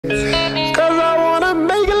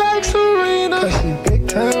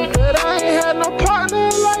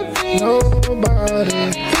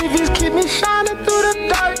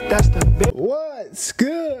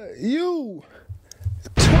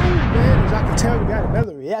Tell we got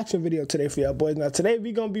another reaction video today for y'all boys. Now today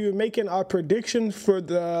we're gonna be making our predictions for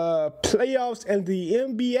the playoffs and the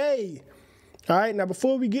NBA. Alright, now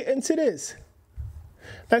before we get into this,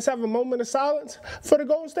 let's have a moment of silence for the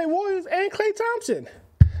Golden State Warriors and Klay Thompson.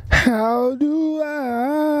 How do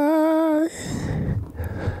I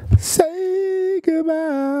say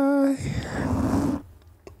goodbye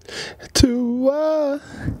to what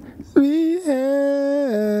we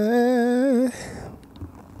had?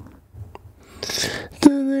 To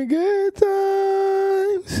the good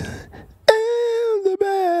times and the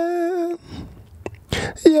bad,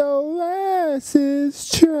 your ass is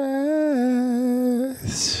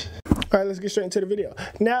trash. Alright, let's get straight into the video.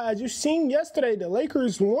 Now, as you seen yesterday, the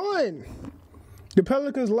Lakers won. The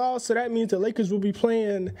Pelicans lost, so that means the Lakers will be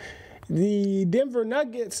playing the Denver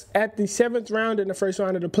Nuggets at the 7th round in the first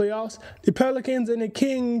round of the playoffs. The Pelicans and the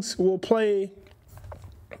Kings will play.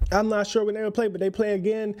 I'm not sure when they will play, but they play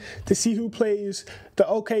again to see who plays the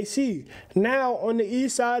OKC. Now, on the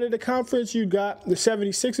east side of the conference, you got the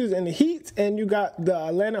 76ers and the Heat, and you got the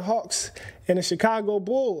Atlanta Hawks and the Chicago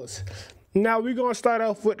Bulls. Now, we're going to start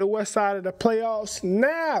off with the west side of the playoffs.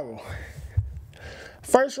 Now,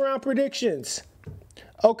 first round predictions.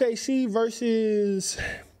 OKC versus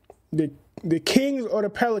the Kings or the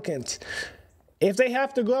Pelicans. If they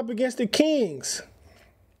have to go up against the Kings,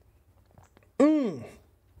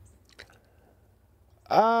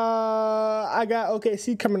 I got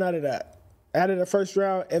OKC coming out of that. Out of the first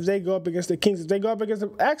round, if they go up against the Kings. If they go up against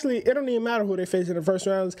them, actually, it don't even matter who they face in the first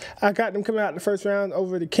rounds. I got them coming out in the first round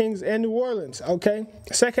over the Kings and New Orleans, okay?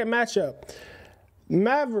 Second matchup,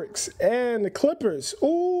 Mavericks and the Clippers.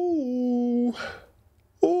 Ooh,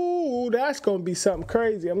 that's going to be something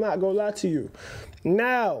crazy. I'm not going to lie to you.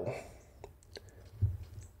 Now,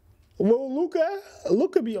 well,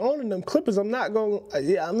 Luka be owning them Clippers. I'm not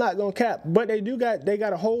gonna cap, but they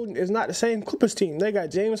got a hold. It's not the same Clippers team. They got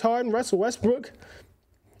James Harden, Russell Westbrook,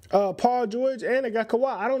 Paul George, and they got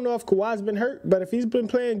Kawhi. I don't know if Kawhi's been hurt, but if he's been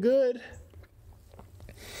playing good,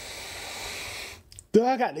 dude,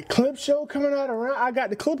 I got the Clip Show coming out around. I got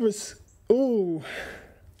the Clippers.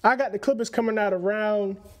 I got the Clippers coming out of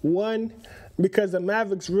round 1. Because the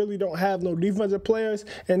Mavericks really don't have no defensive players,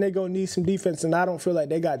 and they're going to need some defense, and I don't feel like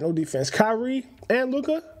they got no defense. Kyrie and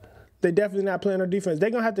Luka, they definitely not playing no defense.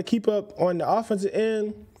 They're going to have to keep up on the offensive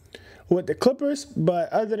end with the Clippers,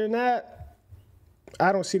 but other than that,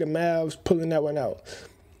 I don't see the Mavs pulling that one out.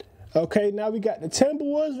 Okay, now we got the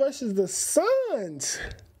Timberwolves versus the Suns.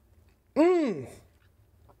 The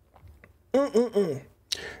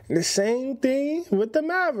same thing with the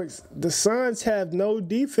Mavericks. The Suns have no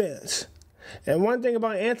defense. And one thing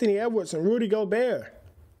about Anthony Edwards and Rudy Gobert,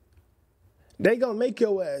 they going to make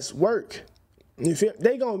your ass work. You feel?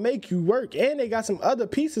 They going to make you work. And they got some other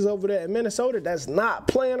pieces over there in Minnesota that's not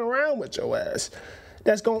playing around with your ass.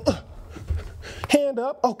 That's going to hand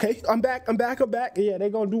up. Okay, I'm back. Yeah, they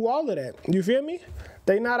going to do all of that. You feel me?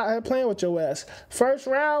 They not out here playing with your ass. First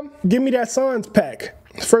round, give me that Suns pack.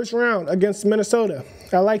 First round against Minnesota.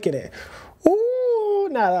 I liking it. Ooh,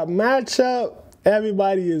 now the matchup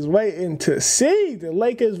everybody is waiting to see, the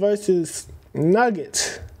Lakers versus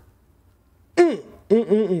Nuggets. I'm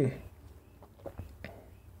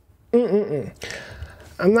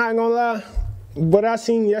not gonna lie, what I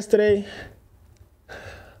seen yesterday,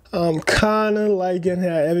 I'm kind of liking how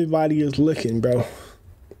everybody is looking, bro.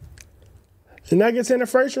 The Nuggets in the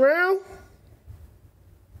first round?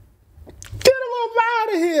 Get them up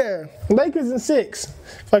out of here. Lakers in 6.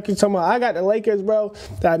 Fuck you talking about? I got the Lakers, bro.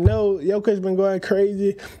 I know Jokic's been going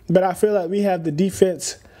crazy, but I feel like we have the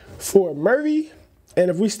defense for Murray. And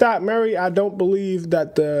if we stop Murray, I don't believe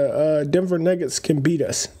that the Denver Nuggets can beat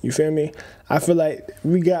us. You feel me? I feel like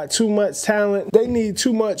we got too much talent. They need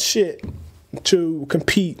too much shit to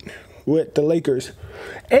compete with the Lakers.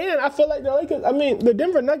 And I feel like the Lakers, I mean, the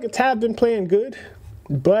Denver Nuggets have been playing good,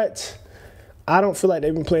 but I don't feel like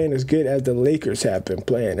they've been playing as good as the Lakers have been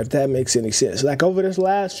playing, if that makes any sense. Like, over this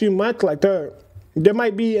last few months, like, they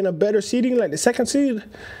might be in a better seeding, like the 2nd seed,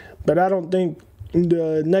 but I don't think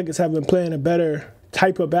the Nuggets have been playing a better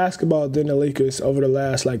type of basketball than the Lakers over the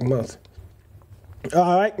last, like, month.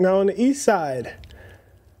 All right, now on the east side,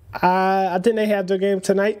 I think they have their game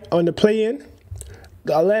tonight on the play-in.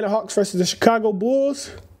 The Atlanta Hawks versus the Chicago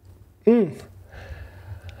Bulls.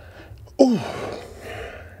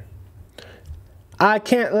 I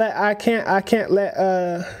can't let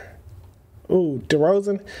Ooh,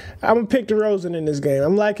 DeRozan. I'm going to pick DeRozan in this game.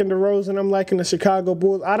 I'm liking DeRozan. I'm liking the Chicago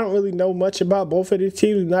Bulls. I don't really know much about both of these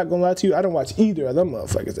teams. I'm not going to lie to you. I don't watch either of them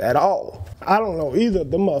motherfuckers at all. I don't know either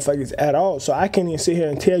of them motherfuckers at all. So I can't even sit here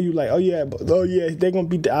and tell you like, oh yeah, they're going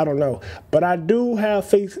to be, I don't know. But I do have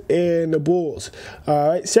faith in the Bulls. All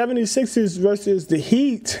right, 76ers versus the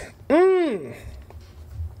Heat.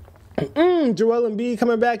 Joel Embiid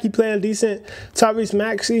coming back. He playing decent. Tyrese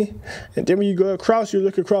Maxey. And then when you go across, you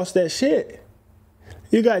look across that shit.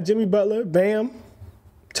 You got Jimmy Butler, Bam,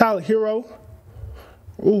 Tyler Hero.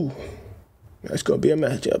 Ooh, that's going to be a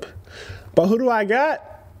matchup. But who do I got?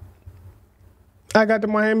 I got the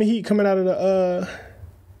Miami Heat coming out of the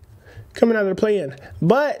play-in.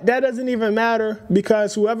 But that doesn't even matter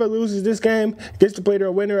because whoever loses this game gets to play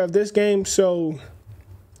the winner of this game. So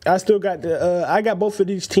I still got I got both of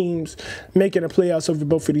these teams making the playoffs over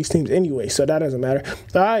both of these teams anyway, so that doesn't matter.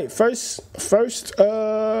 All right, first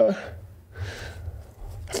round.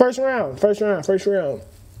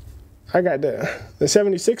 I got the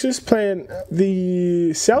 76ers playing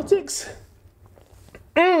the Celtics.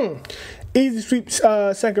 Easy sweep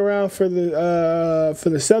second round for the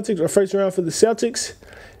Celtics, or first round for the Celtics.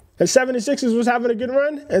 The 76ers was having a good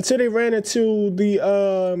run until they ran into the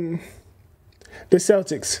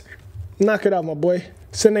Celtics. Knock it out, my boy.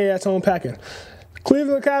 Send their ass home packing.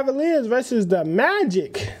 Cleveland Cavaliers versus the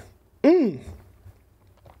Magic.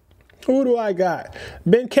 Who do I got?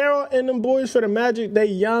 Ben Carroll and them boys for the Magic. They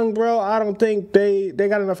young, bro. I don't think they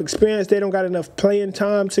got enough experience. They don't got enough playing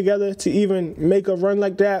time together to even make a run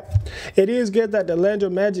like that. It is good that the Orlando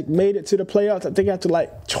Magic made it to the playoffs. I think after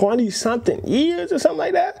like 20-something years or something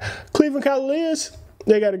like that. Cleveland Cavaliers,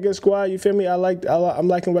 they got a good squad. You feel me? I'm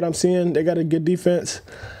liking what I'm seeing. They got a good defense.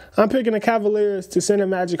 I'm picking the Cavaliers to send the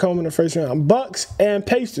Magic home in the first round. Bucks and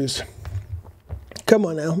Pacers. Come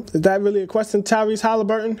on now. Is that really a question? Tyrese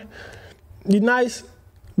Halliburton, you nice,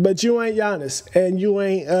 but you ain't Giannis and you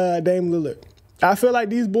ain't Dame Lillard. I feel like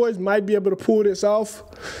these boys might be able to pull this off.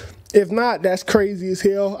 If not, that's crazy as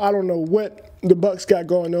hell. I don't know what the Bucks got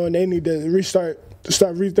going on. They need to start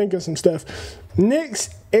rethinking some stuff.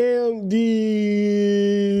 Knicks and the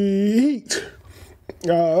Heat.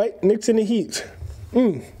 All right, Knicks and the Heat.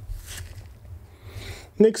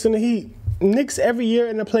 Knicks and the Heat. Knicks every year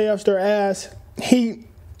in the playoffs, their ass. Heat,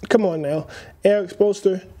 come on now. Eric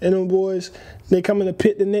Spoelstra and them boys, they coming to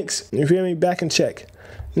pit the Knicks. You feel me? Back in check.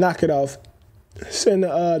 Knock it off. Send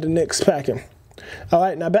the Knicks packing. All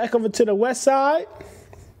right, now back over to the west side.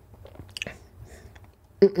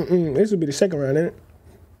 This will be the second round, isn't it?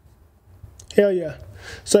 Hell yeah.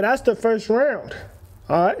 So that's the first round.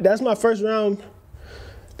 All right, that's my first round.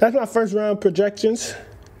 That's my first round projections.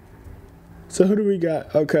 So who do we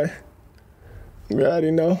got? Okay. We already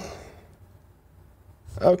know.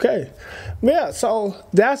 Okay. Yeah, so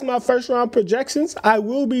that's my first round projections. I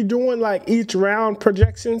will be doing like each round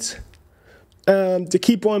projections to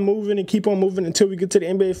keep on moving until we get to the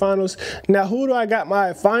NBA Finals. Now, who do I got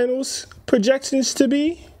my finals projections to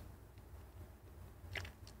be?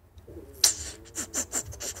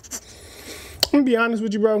 I'm going to be honest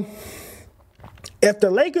with you, bro. If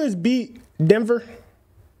the Lakers beat Denver,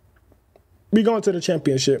 we going to the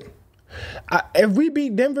championship. If we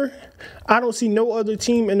beat Denver, I don't see no other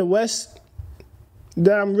team in the West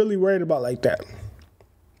that I'm really worried about like that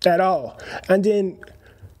at all. And then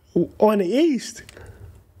on the East,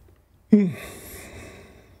 it's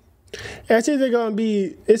either gonna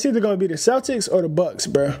be the Celtics or the Bucks,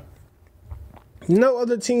 bro. No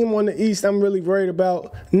other team on the East I'm really worried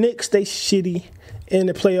about. Knicks, they shitty in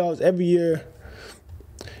the playoffs every year.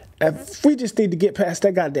 If we just need to get past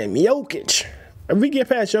that goddamn Jokic. If we get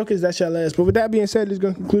past Jokic, that's your last. But with that being said, this is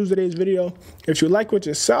going to conclude today's video. If you like what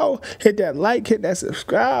you saw, hit that like, hit that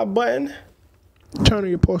subscribe button, turn on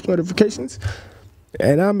your post notifications,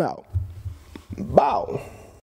 and I'm out. Bow.